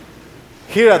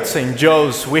Here at St.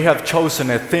 Joe's, we have chosen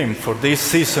a theme for this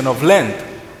season of Lent.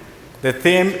 The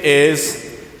theme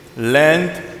is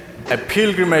Lent, a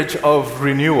pilgrimage of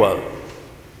renewal.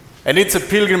 And it's a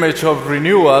pilgrimage of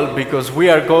renewal because we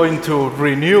are going to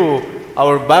renew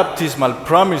our baptismal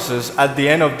promises at the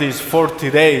end of these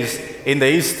 40 days in the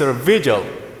Easter Vigil.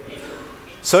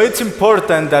 So it's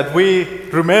important that we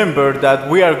remember that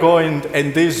we are going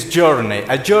in this journey,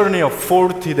 a journey of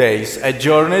 40 days, a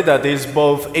journey that is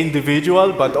both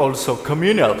individual but also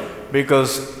communal,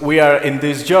 because we are in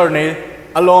this journey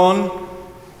alone,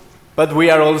 but we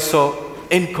are also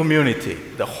in community.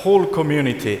 The whole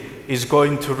community is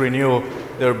going to renew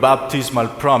their baptismal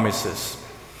promises.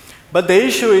 But the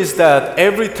issue is that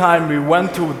every time we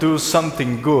want to do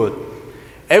something good,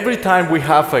 every time we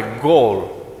have a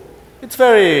goal, it's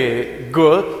very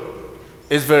good,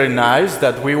 it's very nice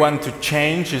that we want to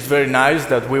change, it's very nice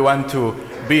that we want to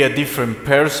be a different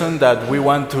person, that we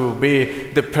want to be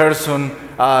the person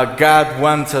God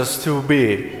wants us to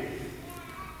be.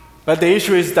 But the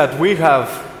issue is that we have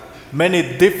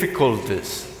many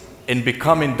difficulties in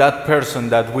becoming that person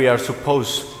that we are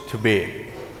supposed to be.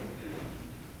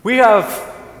 We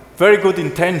have very good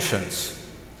intentions.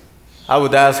 I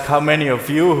would ask how many of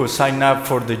you who sign up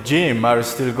for the gym are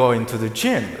still going to the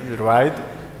gym, right?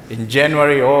 In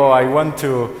January, I want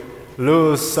to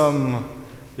lose some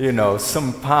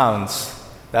pounds.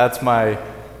 That's my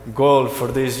goal for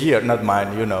this year. Not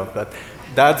mine, but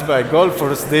that's my goal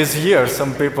for this year,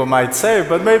 some people might say.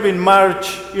 But maybe in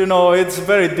March, it's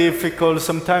very difficult.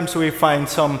 Sometimes we find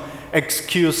some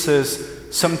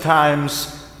excuses.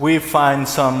 Sometimes we find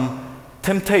some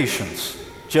temptations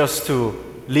just to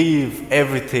leave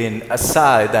everything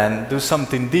aside and do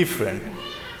something different.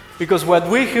 Because what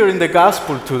we hear in the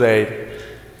gospel today,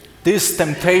 these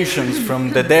temptations from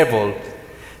the devil,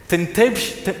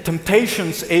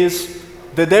 temptations is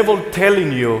the devil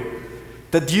telling you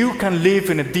that you can live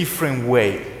in a different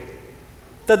way.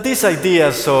 That these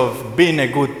ideas of being a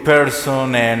good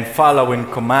person and following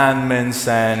commandments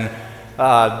and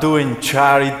doing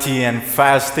charity and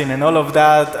fasting and all of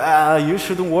that, you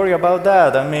shouldn't worry about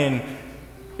that. I mean,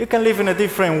 you can live in a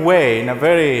different way, in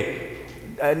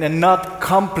a not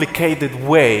complicated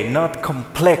way, not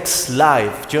complex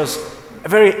life, just a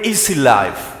very easy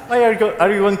life. Why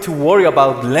are you going to worry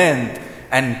about Lent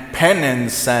and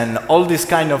penance and all these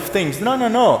kind of things?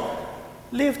 No.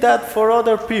 Leave that for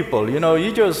other people.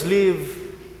 You just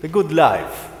live the good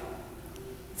life.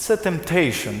 It's a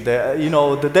temptation.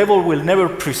 The devil will never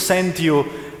present you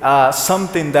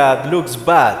something that looks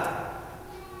bad.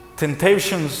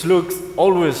 Temptations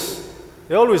always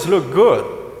look good.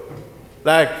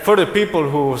 Like for the people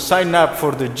who sign up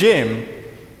for the gym,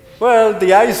 well,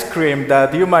 the ice cream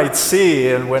that you might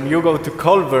see when you go to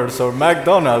Culver's or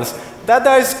McDonald's, that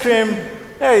ice cream,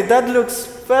 hey, that looks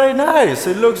very nice.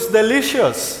 It looks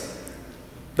delicious.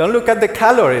 Don't look at the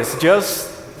calories. Just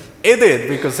eat it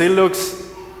because it looks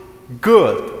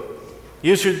good.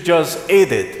 You should just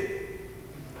eat it.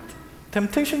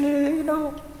 Temptation,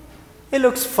 it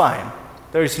looks fine.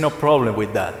 There is no problem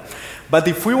with that. But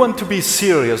if we want to be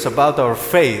serious about our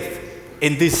faith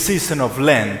in this season of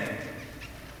Lent,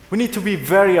 we need to be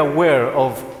very aware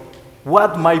of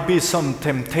what might be some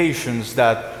temptations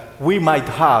that we might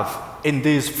have in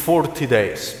these 40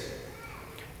 days.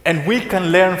 And we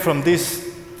can learn from these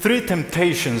 3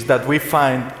 temptations that we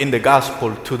find in the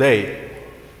gospel today.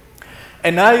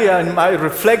 And in my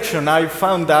reflection, I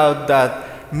found out that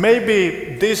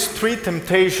maybe these 3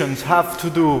 temptations have to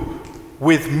do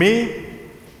with me,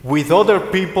 with other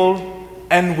people,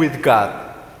 and with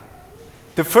God.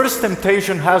 The first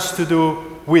temptation has to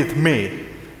do with me,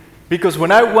 because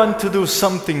when I want to do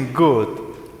something good,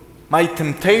 my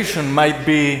temptation might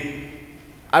be,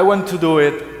 I want to do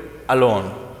it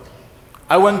alone.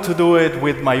 I want to do it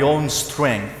with my own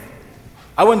strength.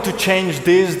 I want to change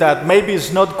this that maybe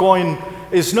it's not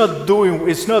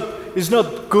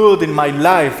good in my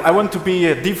life. I want to be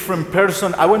a different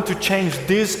person. I want to change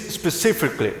this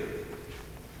specifically.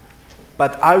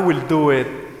 But I will do it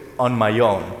on my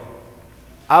own.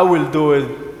 I will do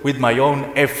it with my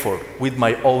own effort, with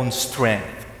my own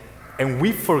strength. And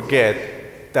we forget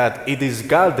that it is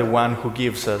God the one who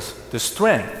gives us the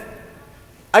strength.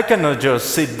 I cannot just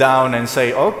sit down and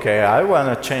say, okay, I want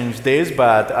to change this,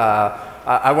 but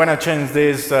I want to change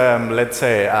this,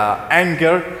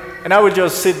 anger, and I will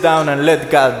just sit down and let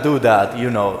God do that,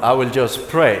 I will just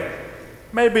pray.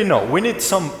 Maybe no, we need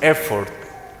some effort,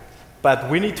 but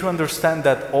we need to understand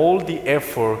that all the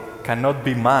effort cannot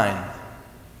be mine,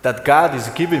 that God is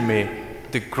giving me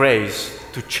the grace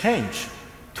to change,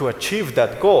 to achieve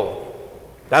that goal.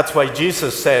 That's why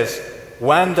Jesus says,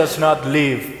 one does not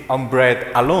live on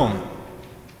bread alone.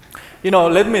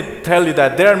 Let me tell you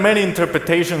that there are many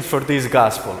interpretations for this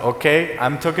gospel, okay?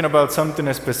 I'm talking about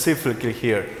something specifically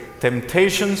here.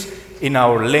 Temptations in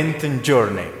our Lenten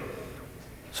journey.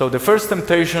 So the first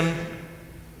temptation,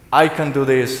 I can do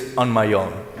this on my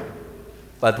own.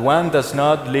 But one does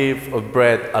not live of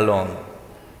bread alone.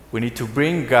 We need to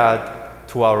bring God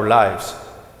to our lives.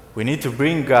 We need to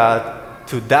bring God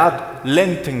to that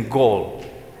Lenten goal,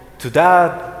 to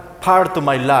that part of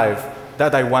my life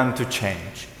that I want to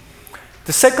change.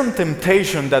 The second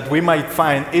temptation that we might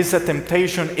find is a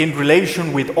temptation in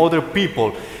relation with other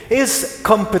people. It's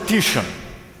competition.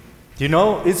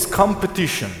 It's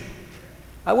competition.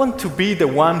 I want to be the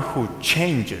one who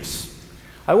changes.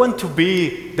 I want to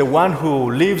be the one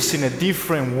who lives in a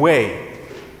different way.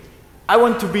 I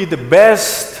want to be the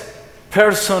best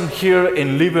person here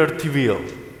in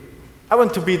Libertyville. I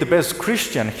want to be the best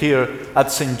Christian here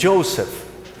at St. Joseph.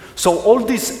 So all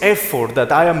this effort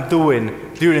that I am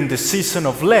doing during the season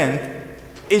of Lent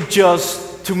is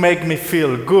just to make me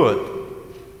feel good,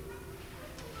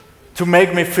 to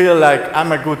make me feel like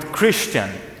I'm a good Christian,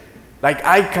 like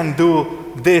I can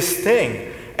do this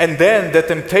thing. And then the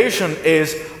temptation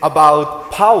is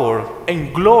about power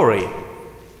and glory.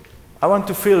 I want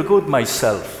to feel good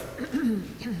myself.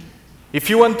 If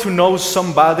you want to know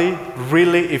somebody,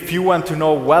 really, if you want to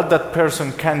know what that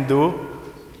person can do,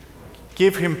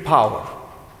 give him power.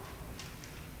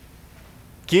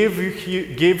 Give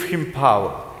him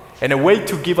power. And a way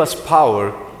to give us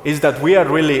power is that we are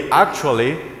really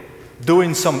actually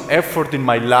doing some effort in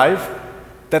my life,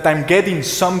 that I'm getting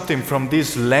something from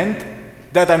this Lent,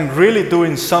 that I'm really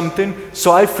doing something,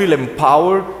 so I feel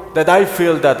empowered, that I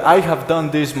feel that I have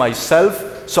done this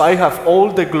myself, so I have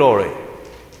all the glory.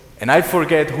 And I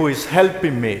forget who is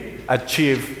helping me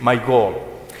achieve my goal.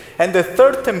 And the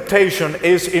third temptation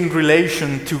is in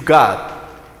relation to God.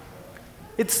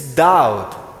 It's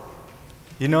doubt.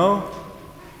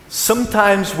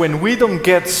 Sometimes when we don't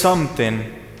get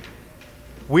something,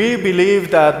 we believe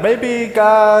that maybe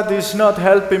God is not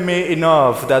helping me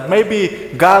enough, that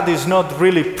maybe God is not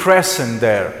really present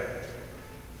there.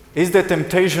 It's the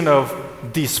temptation of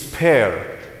despair.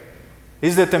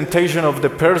 It's the temptation of the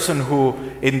person who,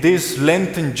 in this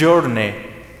Lenten journey,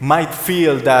 might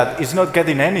feel that he's not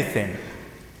getting anything,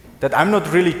 that I'm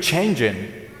not really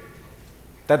changing,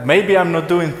 that maybe I'm not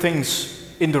doing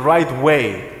things in the right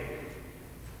way,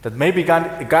 that maybe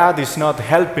God is not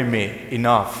helping me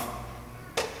enough.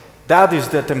 That is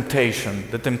the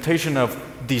temptation of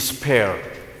despair.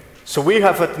 So we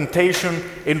have a temptation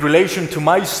in relation to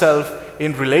myself,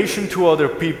 in relation to other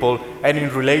people, and in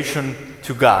relation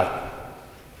to God.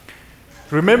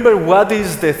 Remember what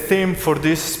is the theme for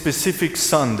this specific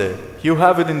Sunday. You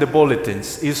have it in the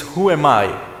bulletins, is who am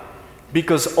I?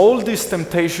 Because all these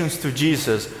temptations to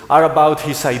Jesus are about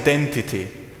his identity.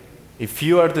 If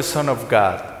you are the Son of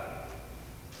God,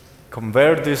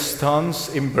 convert these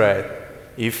stones in bread.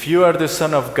 If you are the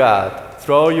Son of God,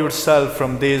 throw yourself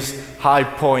from this high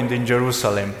point in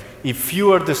Jerusalem. If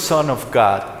you are the Son of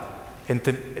God, and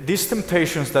these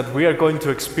temptations that we are going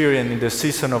to experience in the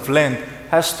season of Lent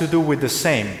has to do with the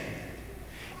same.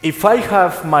 If I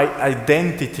have my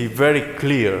identity very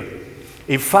clear,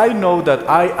 if I know that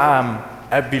I am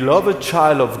a beloved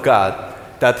child of God,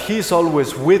 that He is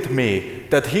always with me,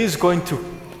 that He is going to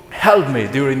help me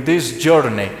during this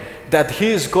journey, that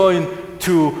He is going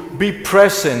to be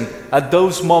present at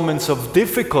those moments of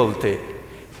difficulty,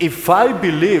 if I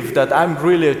believe that I'm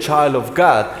really a child of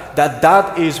God, that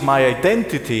that is my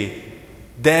identity,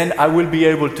 then I will be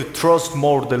able to trust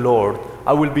more the Lord.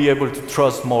 I will be able to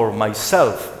trust more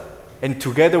myself. And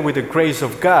together with the grace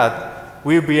of God,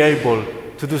 we'll be able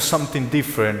to do something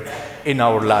different in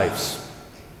our lives.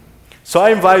 So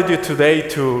I invite you today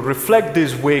to reflect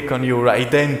this week on your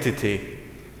identity.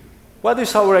 What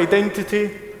is our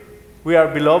identity? We are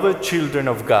beloved children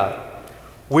of God.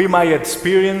 We might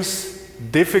experience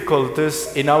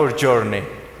difficulties in our journey.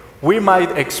 We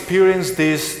might experience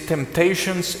these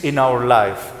temptations in our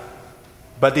life,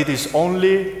 but it is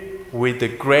only with the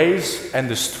grace and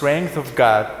the strength of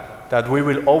God that we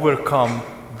will overcome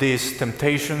these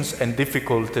temptations and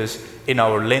difficulties in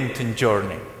our Lenten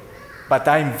journey. But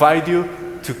I invite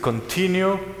you to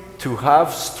continue to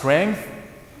have strength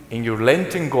in your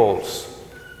Lenten goals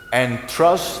and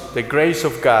trust the grace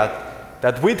of God,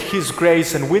 that with His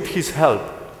grace and with His help,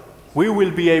 we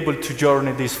will be able to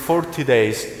journey these 40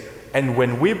 days, and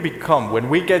when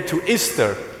we get to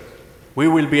Easter, we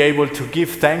will be able to give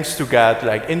thanks to God,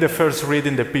 like in the first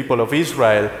reading, the people of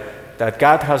Israel, that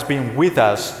God has been with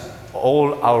us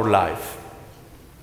all our life.